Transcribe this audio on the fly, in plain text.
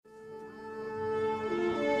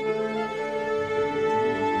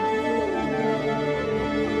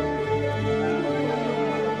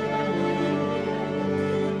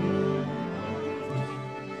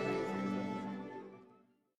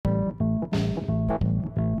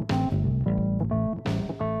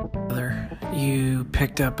You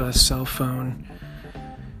picked up a cell phone.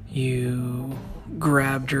 You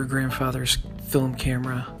grabbed your grandfather's film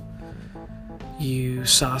camera. You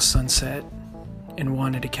saw sunset and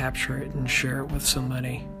wanted to capture it and share it with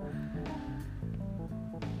somebody.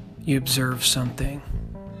 You observed something,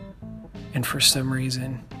 and for some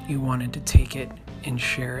reason, you wanted to take it and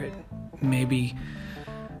share it. Maybe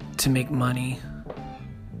to make money,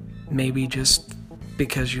 maybe just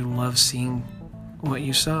because you love seeing what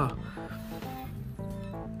you saw.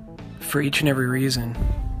 For each and every reason,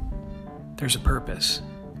 there's a purpose.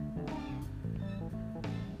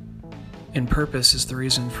 And purpose is the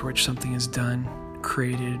reason for which something is done,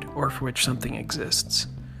 created, or for which something exists.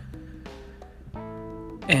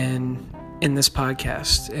 And in this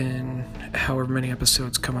podcast, and however many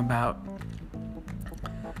episodes come about,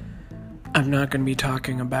 I'm not going to be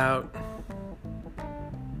talking about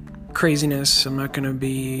craziness. I'm not going to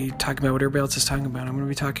be talking about what everybody else is talking about. I'm going to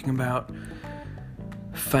be talking about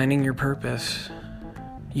finding your purpose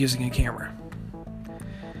using a camera.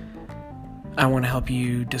 I want to help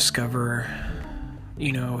you discover,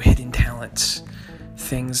 hidden talents,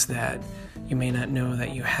 things that you may not know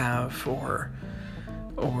that you have, or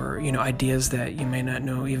ideas that you may not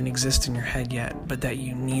know even exist in your head yet, but that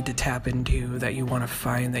you need to tap into, that you want to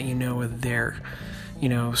find, that are there.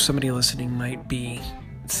 Somebody listening might be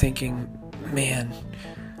thinking, man,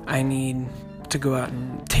 I need to go out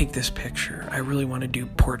and take this picture. I really want to do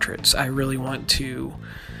portraits. I really want to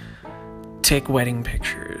take wedding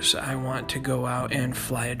pictures. I want to go out and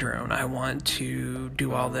fly a drone. I want to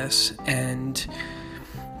do all this. And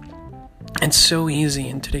it's so easy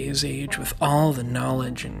in today's age with all the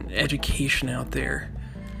knowledge and education out there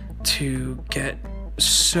to get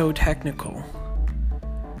so technical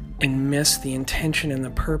and miss the intention and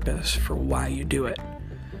the purpose for why you do it.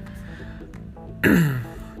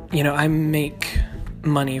 I make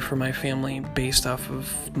money for my family based off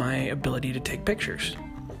of my ability to take pictures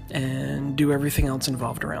and do everything else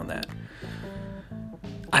involved around that.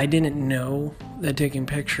 I didn't know that taking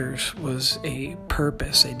pictures was a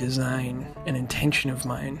purpose, a design, an intention of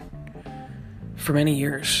mine for many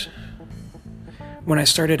years. When I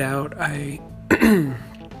started out,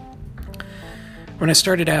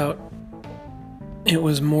 it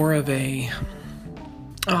was more of a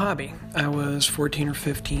hobby. I was 14 or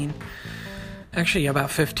 15. Actually,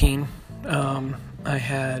 about 15. I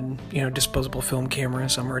had, disposable film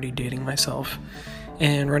cameras. I'm already dating myself.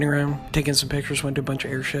 And running around, taking some pictures, went to a bunch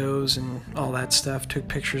of air shows and all that stuff. Took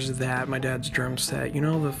pictures of that, my dad's drum set.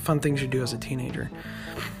 The fun things you do as a teenager.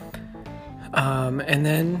 And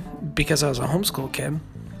then, because I was a homeschool kid,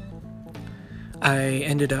 I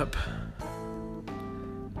ended up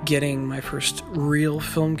getting my first real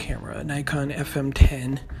film camera, a Nikon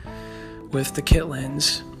FM10 with the kit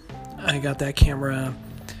lens. I got that camera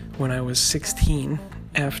when I was 16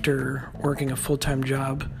 after working a full-time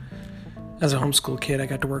job. As a homeschool kid, I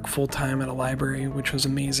got to work full-time at a library, which was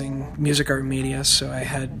amazing. Music, art, media, so I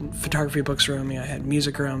had photography books around me, I had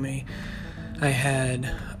music around me, I had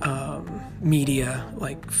media,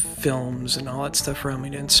 like films and all that stuff around me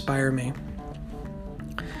to inspire me.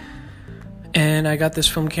 And I got this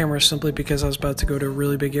film camera simply because I was about to go to a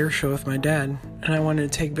really big air show with my dad, and I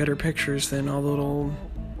wanted to take better pictures than all the little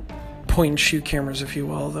point-and-shoot cameras, if you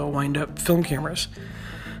will, the wind-up film cameras.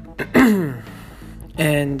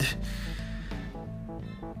 And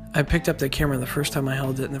I picked up the camera the first time I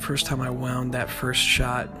held it, and the first time I wound that first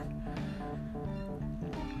shot,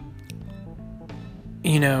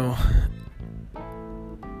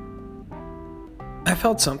 I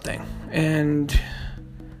felt something, and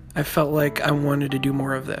I felt like I wanted to do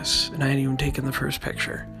more of this, and I hadn't even taken the first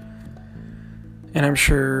picture. And I'm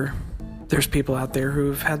sure there's people out there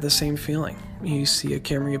who've had the same feeling. You see a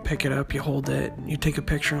camera, you pick it up, you hold it, you take a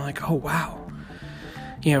picture, and like, oh wow.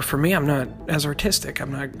 For me, I'm not as artistic.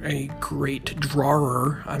 I'm not a great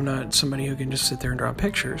drawer. I'm not somebody who can just sit there and draw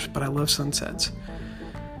pictures, but I love sunsets.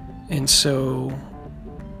 And so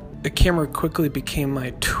the camera quickly became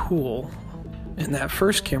my tool, and that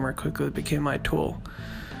first camera quickly became my tool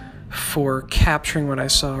for capturing what I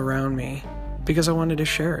saw around me because I wanted to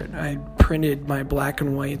share it. I printed my black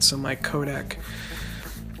and whites on my Kodak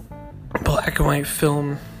black and white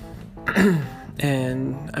film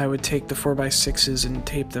and I would take the 4x6s and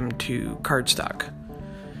tape them to cardstock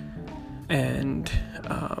and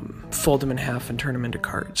fold them in half and turn them into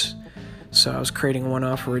cards. So I was creating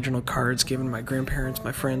one-off original cards, giving my grandparents,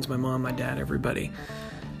 my friends, my mom, my dad, everybody.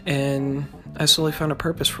 And I slowly found a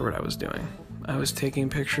purpose for what I was doing. I was taking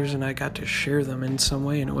pictures and I got to share them in some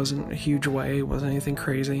way, and it wasn't a huge way, it wasn't anything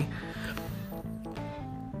crazy.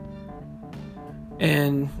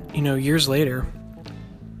 And, years later,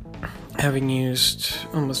 having used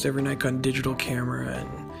almost every Nikon digital camera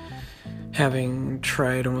and having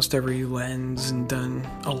tried almost every lens and done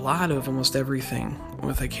a lot of almost everything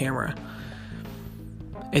with a camera,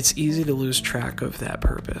 it's easy to lose track of that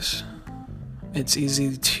purpose. It's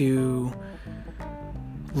easy to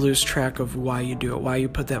lose track of why you do it, why you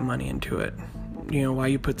put that money into it, why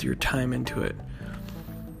you put your time into it.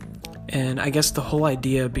 And I guess the whole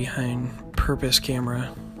idea behind Purpose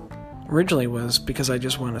Camera originally was because I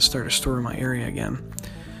just wanted to start a store in my area again.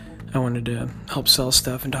 I wanted to help sell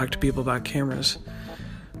stuff and talk to people about cameras.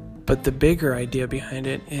 But the bigger idea behind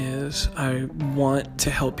it is I want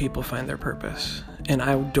to help people find their purpose, and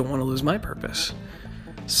I don't want to lose my purpose.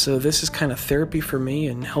 So this is kind of therapy for me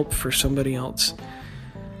and help for somebody else.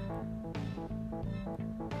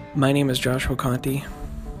 My name is Joshua Conti,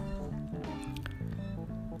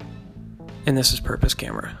 and this is Purpose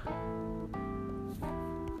Camera.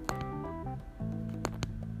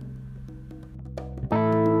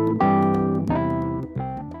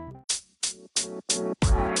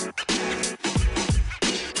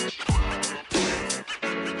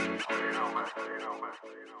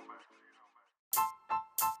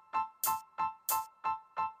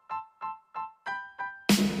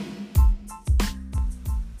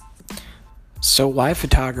 So why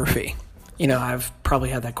photography? I've probably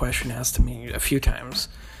had that question asked to me a few times,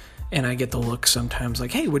 and I get the look sometimes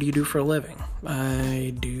like, hey, what do you do for a living?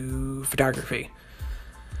 I do photography.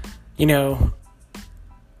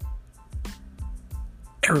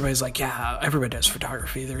 Everybody's like, yeah, everybody does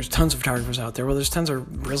photography. There's tons of photographers out there. Well, there's tons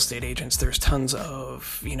of real estate agents. There's tons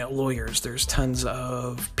of, lawyers. There's tons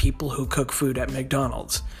of people who cook food at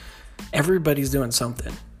McDonald's. Everybody's doing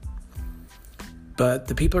something. But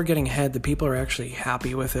the people are getting ahead. The people are actually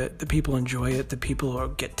happy with it. The people enjoy it. The people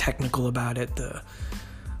who get technical about it.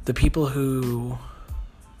 The people who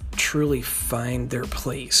truly find their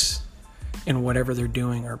place in whatever they're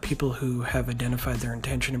doing are people who have identified their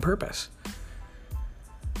intention and purpose.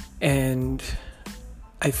 And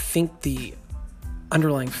I think the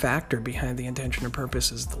underlying factor behind the intention and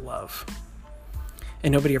purpose is the love.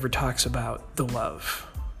 And nobody ever talks about the love.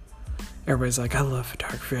 Everybody's like, I love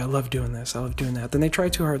photography, I love doing this, I love doing that. Then they try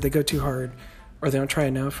too hard, they go too hard, or they don't try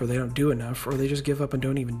enough, or they don't do enough, or they just give up and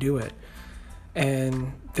don't even do it.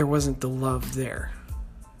 And there wasn't the love there.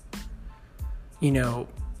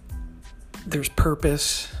 There's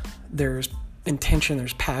purpose, there's intention,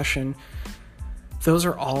 there's passion. Those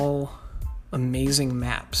are all amazing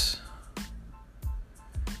maps.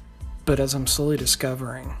 But as I'm slowly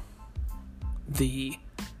discovering, the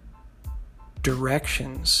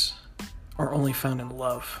directions are only found in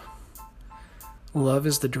love. Love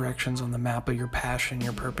is the directions on the map of your passion,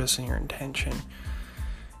 your purpose, and your intention.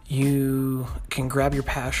 You can grab your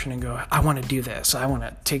passion and go, I want to do this. I want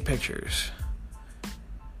to take pictures.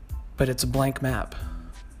 But it's a blank map.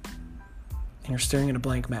 And you're staring at a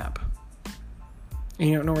blank map. And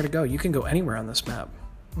you don't know where to go. You can go anywhere on this map.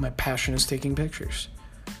 My passion is taking pictures.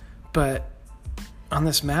 But on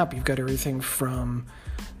this map, you've got everything from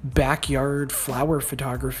backyard flower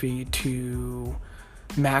photography to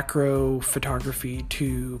macro photography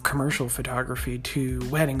to commercial photography to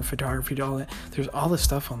wedding photography to all that. There's all this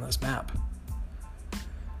stuff on this map.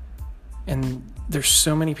 And there's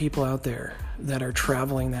so many people out there that are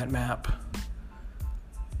traveling that map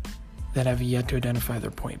that have yet to identify their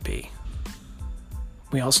point B.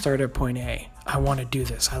 We all start at point A. I want to do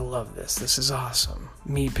this. I love this. This is awesome.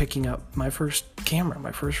 Me picking up my first camera,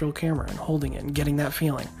 my first real camera, and holding it and getting that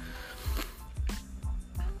feeling.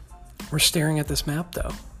 We're staring at this map,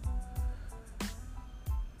 though.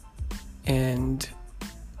 And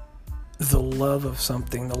the love of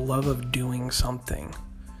something, the love of doing something,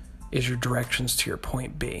 is your directions to your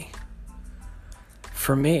point B.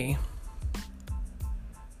 For me,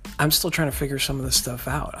 I'm still trying to figure some of this stuff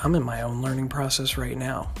out. I'm in my own learning process right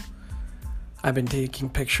now. I've been taking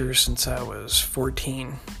pictures since I was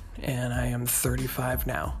 14, and I am 35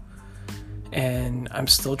 now. And I'm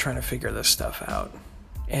still trying to figure this stuff out.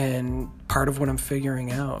 And part of what I'm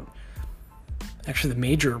figuring out, actually the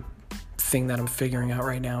major thing that I'm figuring out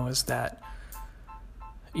right now, is that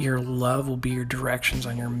your love will be your directions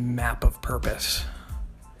on your map of purpose.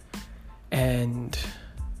 And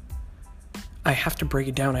I have to break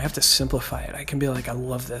it down. I have to simplify it. I can be like, I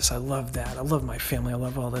love this, I love that, I love my family, I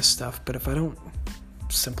love all this stuff. But if I don't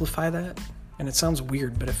simplify that, and it sounds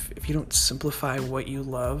weird, but if you don't simplify what you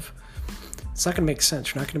love, it's not going to make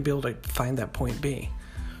sense. You're not going to be able to find that point B.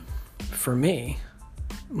 For me,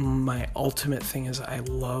 my ultimate thing is I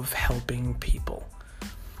love helping people.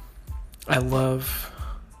 I love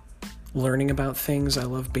learning about things. I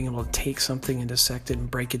love being able to take something and dissect it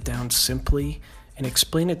and break it down simply and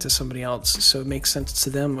explain it to somebody else so it makes sense to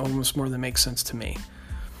them almost more than it makes sense to me.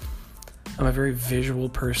 I'm a very visual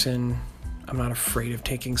person. I'm not afraid of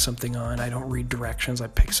taking something on. I don't read directions. I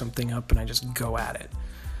pick something up and I just go at it.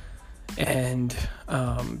 And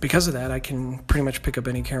because of that, I can pretty much pick up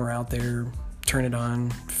any camera out there, turn it on,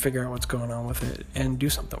 figure out what's going on with it, and do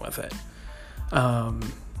something with it.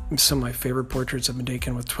 Some of my favorite portraits have been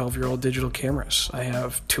taken with 12-year-old digital cameras. I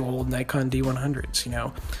have 2 old Nikon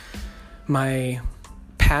D100s, My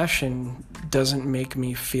passion doesn't make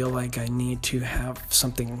me feel like I need to have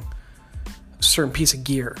something, a certain piece of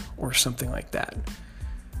gear or something like that.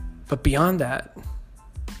 But beyond that,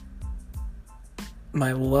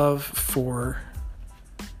 my love for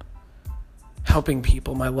helping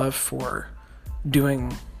people, my love for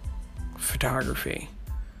doing photography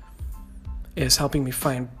is helping me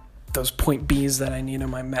find those point B's that I need on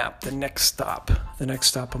my map, the next stop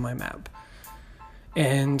on my map.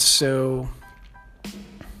 And so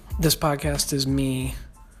this podcast is me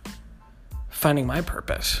finding my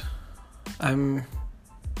purpose. I'm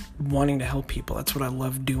wanting to help people. That's what I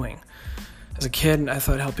love doing. As a kid, I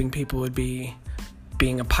thought helping people would be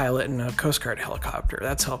being a pilot in a Coast Guard helicopter.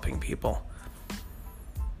 That's helping people.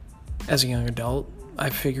 As a young adult, I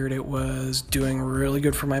figured it was doing really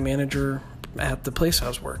good for my manager at the place I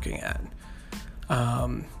was working at.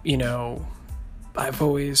 I've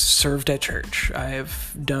always served at church.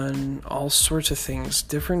 I've done all sorts of things,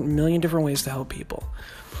 million different ways to help people.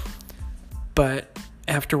 But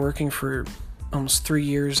after working for almost 3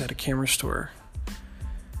 years at a camera store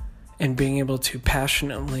and being able to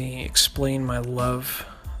passionately explain my love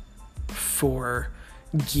for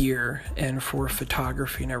gear and for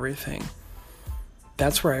photography and everything,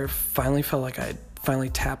 that's where I finally felt like I finally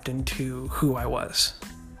tapped into who I was.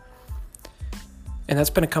 And that's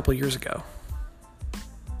been a couple years ago.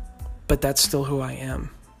 But that's still who I am.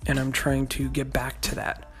 And I'm trying to get back to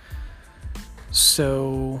that.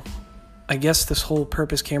 So I guess this whole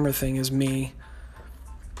purpose camera thing is me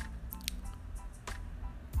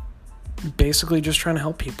basically just trying to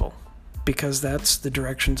help people, because that's the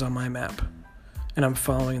directions on my map. And I'm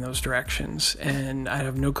following those directions. And I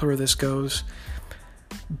have no clue where this goes.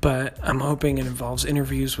 But I'm hoping it involves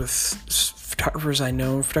interviews with photographers I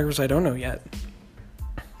know and photographers I don't know yet,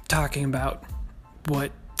 talking about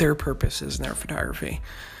what their purpose is in their photography.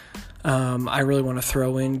 I really want to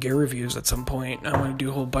throw in gear reviews at some point. I want to do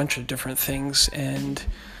a whole bunch of different things. And,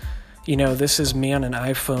 this is me on an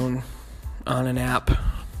iPhone, on an app,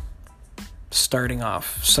 starting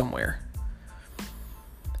off somewhere.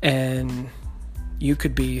 And you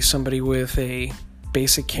could be somebody with a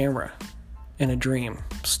basic camera in a dream,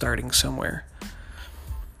 starting somewhere.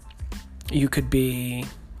 You could be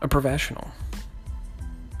a professional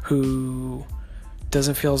who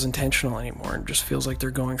doesn't feel as intentional anymore and just feels like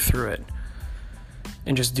they're going through it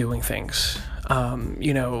and just doing things.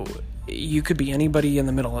 You could be anybody in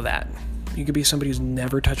the middle of that. You could be somebody who's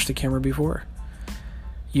never touched a camera before.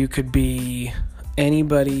 You could be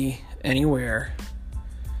anybody, anywhere,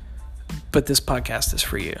 but this podcast is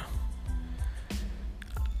for you.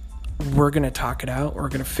 We're going to talk it out. We're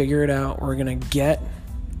going to figure it out. We're going to get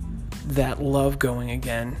that love going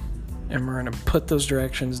again. And we're going to put those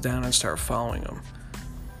directions down and start following them.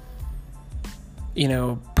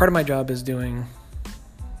 Part of my job is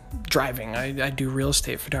driving. I do real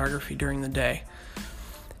estate photography during the day.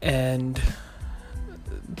 And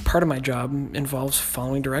part of my job involves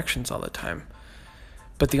following directions all the time.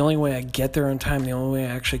 But the only way I get there on time, the only way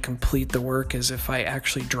I actually complete the work is if I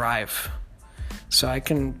actually drive. So I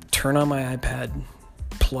can turn on my iPad,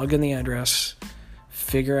 plug in the address,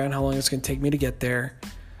 figure out how long it's going to take me to get there,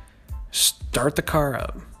 start the car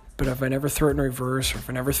up. But if I never throw it in reverse, or if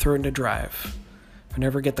I never throw it into drive, if I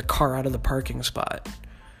never get the car out of the parking spot,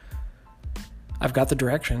 I've got the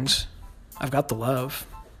directions, I've got the love,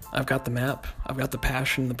 I've got the map, I've got the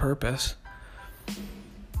passion, the purpose.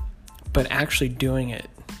 But actually doing it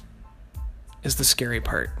is the scary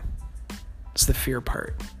part. It's the fear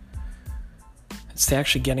part. It's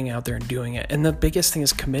actually getting out there and doing it. And the biggest thing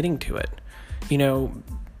is committing to it.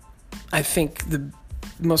 I think the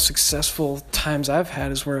most successful times I've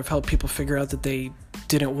had is where I've helped people figure out that they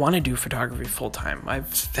didn't want to do photography full time.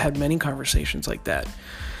 I've had many conversations like that,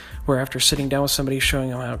 where after sitting down with somebody,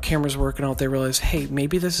 showing them how cameras work and all, they realize, hey,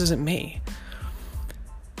 maybe this isn't me.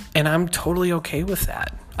 And I'm totally okay with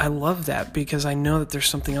that. I love that, because I know that there's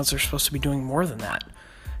something else they're supposed to be doing more than that.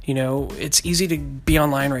 It's easy to be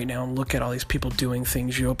online right now and look at all these people doing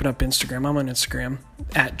things. You open up Instagram. I'm on Instagram,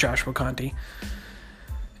 at Joshua Conti.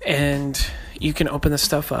 And you can open this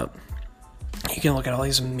stuff up. You can look at all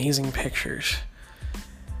these amazing pictures.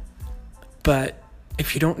 But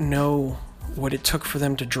if you don't know what it took for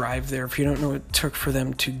them to drive there, if you don't know what it took for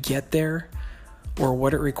them to get there, or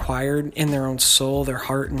what it required in their own soul, their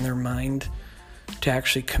heart, and their mind to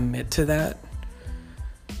actually commit to that,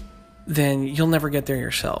 then you'll never get there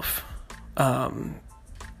yourself.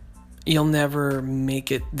 You'll never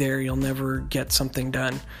make it there. You'll never get something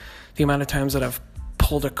done. The amount of times that I've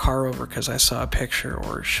pulled a car over because I saw a picture,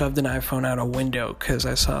 or shoved an iPhone out a window because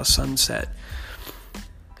I saw a sunset,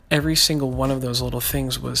 every single one of those little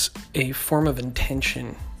things was a form of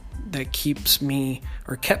intention that keeps me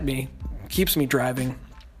driving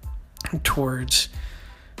towards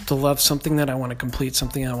to love something that I want to complete,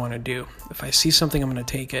 something I want to do. If I see something, I'm going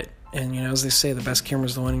to take it. And, as they say, the best camera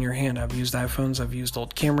is the one in your hand. I've used iPhones, I've used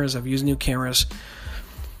old cameras, I've used new cameras.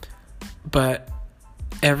 But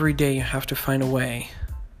every day you have to find a way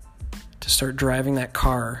to start driving that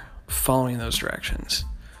car, following those directions.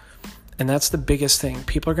 And that's the biggest thing.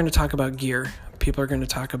 People are going to talk about gear. People are going to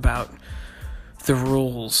talk about the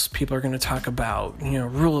rules. People are going to talk about,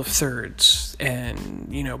 rule of thirds, and,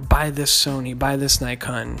 buy this Sony, buy this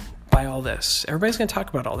Nikon, buy all this. Everybody's going to talk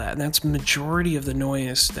about all that. And that's majority of the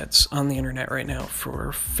noise that's on the internet right now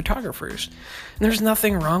for photographers. And there's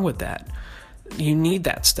nothing wrong with that. You need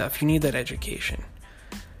that stuff. You need that education.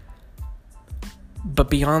 But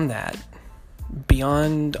beyond that,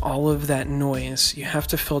 beyond all of that noise, you have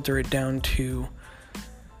to filter it down to,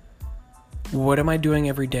 what am I doing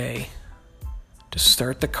every day to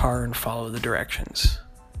start the car and follow the directions?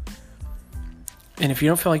 And if you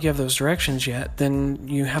don't feel like you have those directions yet, then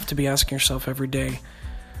you have to be asking yourself every day,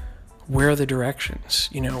 where are the directions?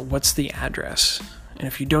 What's the address? And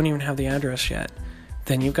if you don't even have the address yet,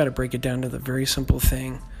 then you've got to break it down to the very simple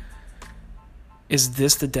thing. Is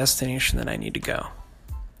this the destination that I need to go?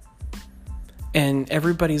 And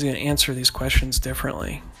everybody's going to answer these questions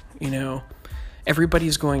differently.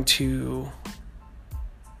 Everybody's going to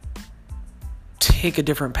take a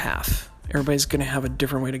different path. Everybody's going to have a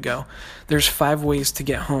different way to go. There's 5 ways to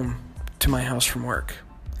get home to my house from work.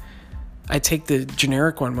 I take the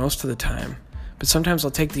generic one most of the time, but sometimes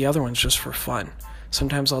I'll take the other ones just for fun.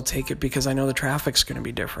 Sometimes I'll take it because I know the traffic's going to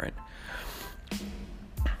be different.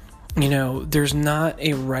 There's not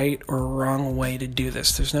a right or wrong way to do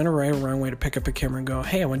this. There's not a right or wrong way to pick up a camera and go,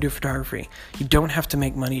 hey, I want to do photography. You don't have to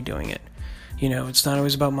make money doing it. It's not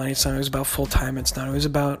always about money. It's not always about full time. It's not always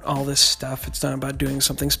about all this stuff. It's not about doing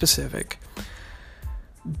something specific.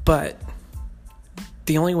 But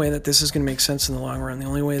the only way that this is going to make sense in the long run, the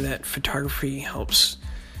only way that photography helps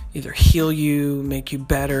either heal you, make you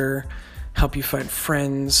better, help you find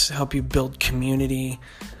friends, help you build community,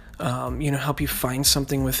 help you find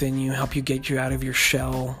something within you, help you get you out of your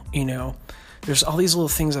shell. There's all these little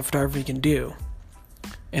things that photography can do.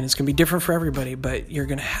 And it's going to be different for everybody, but you're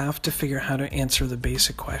going to have to figure out how to answer the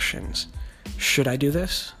basic questions. Should I do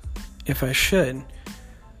this? If I should,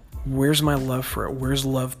 where's my love for it? Where's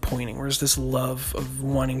love pointing? Where's this love of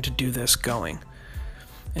wanting to do this going?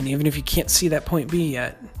 And even if you can't see that point B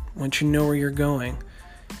yet, once you know where you're going,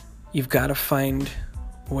 you've got to find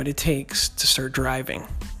what it takes to start driving,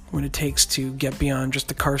 what it takes to get beyond just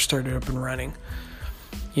the car started up and running.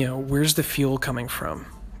 Where's the fuel coming from?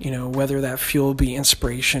 Whether that fuel be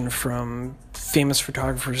inspiration from famous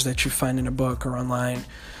photographers that you find in a book or online,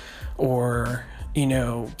 or,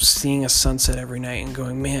 seeing a sunset every night and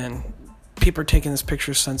going, man, people are taking this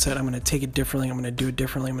picture of sunset. I'm going to take it differently. I'm going to do it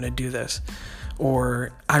differently. I'm going to do this.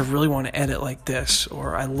 Or I really want to edit like this.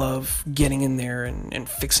 Or I love getting in there and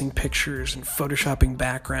fixing pictures and photoshopping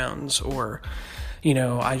backgrounds. Or,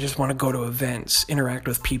 I just want to go to events, interact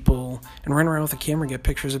with people, and run around with a camera, get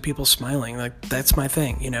pictures of people smiling. Like, that's my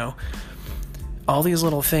thing, All these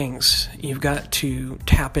little things you've got to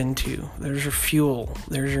tap into. There's your fuel.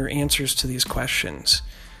 There's your answers to these questions.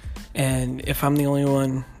 And if I'm the only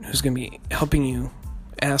one who's going to be helping you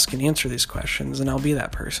ask and answer these questions, then I'll be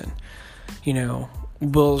that person. We'll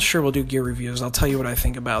do gear reviews. I'll tell you what I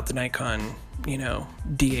think about the Nikon,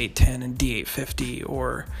 D810 and D850,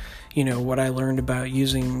 or what I learned about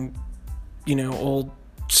using, old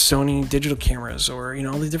Sony digital cameras, or,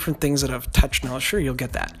 all the different things that I've touched now. Sure, you'll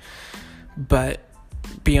get that. But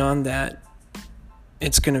beyond that,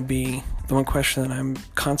 it's going to be the one question that I'm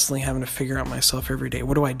constantly having to figure out myself every day.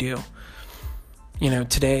 What do I do?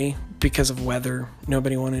 Today, because of weather,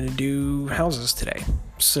 nobody wanted to do houses today.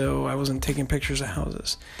 So I wasn't taking pictures of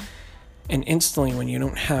houses. And instantly, when you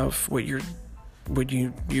don't have what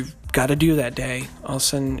you've got to do that day, all of a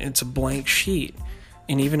sudden it's a blank sheet.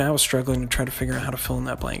 And even I was struggling to try to figure out how to fill in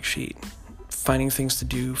that blank sheet. Finding things to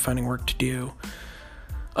do, finding work to do,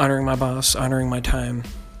 honoring my boss, honoring my time,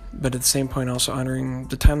 but at the same point also honoring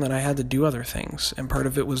the time that I had to do other things. And part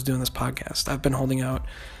of it was doing this podcast. I've been holding out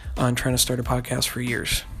on trying to start a podcast for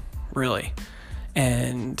years, really.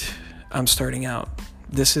 And I'm starting out.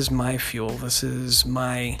 This is my fuel. This is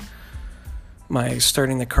my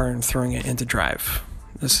starting the car and throwing it into drive.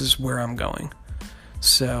 This is where I'm going.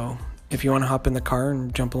 So if you want to hop in the car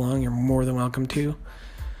and jump along, you're more than welcome to.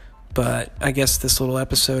 But I guess this little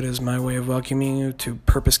episode is my way of welcoming you to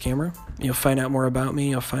Purpose Camera. You'll find out more about me.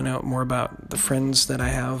 You'll find out more about the friends that I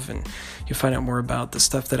have, and you'll find out more about the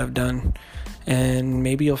stuff that I've done. And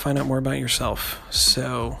maybe you'll find out more about yourself.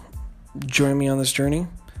 So join me on this journey.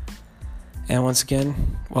 And once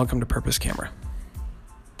again, welcome to Purpose Camera.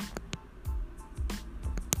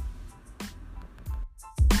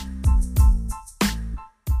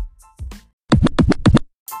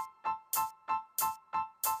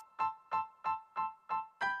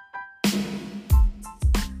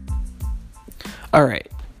 All right,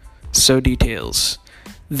 so details.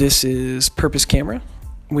 This is Purpose Camera.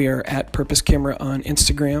 We are at Purpose Camera on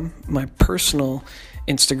Instagram. My personal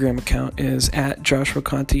Instagram account is at Joshua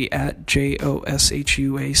Conti, at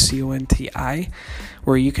JOSHUACONTI,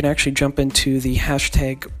 where you can actually jump into the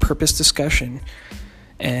hashtag Purpose Discussion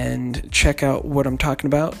and check out what I'm talking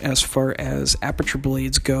about as far as aperture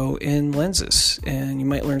blades go in lenses, and you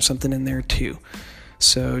might learn something in there too.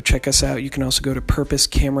 So check us out. You can also go to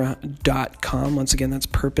purposecamera.com. Once again, that's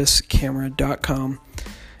purposecamera.com,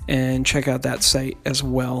 and check out that site as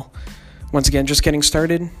well. Once again, just getting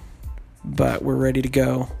started, but we're ready to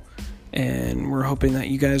go, and we're hoping that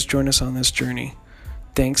you guys join us on this journey.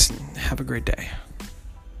 Thanks, and have a great day.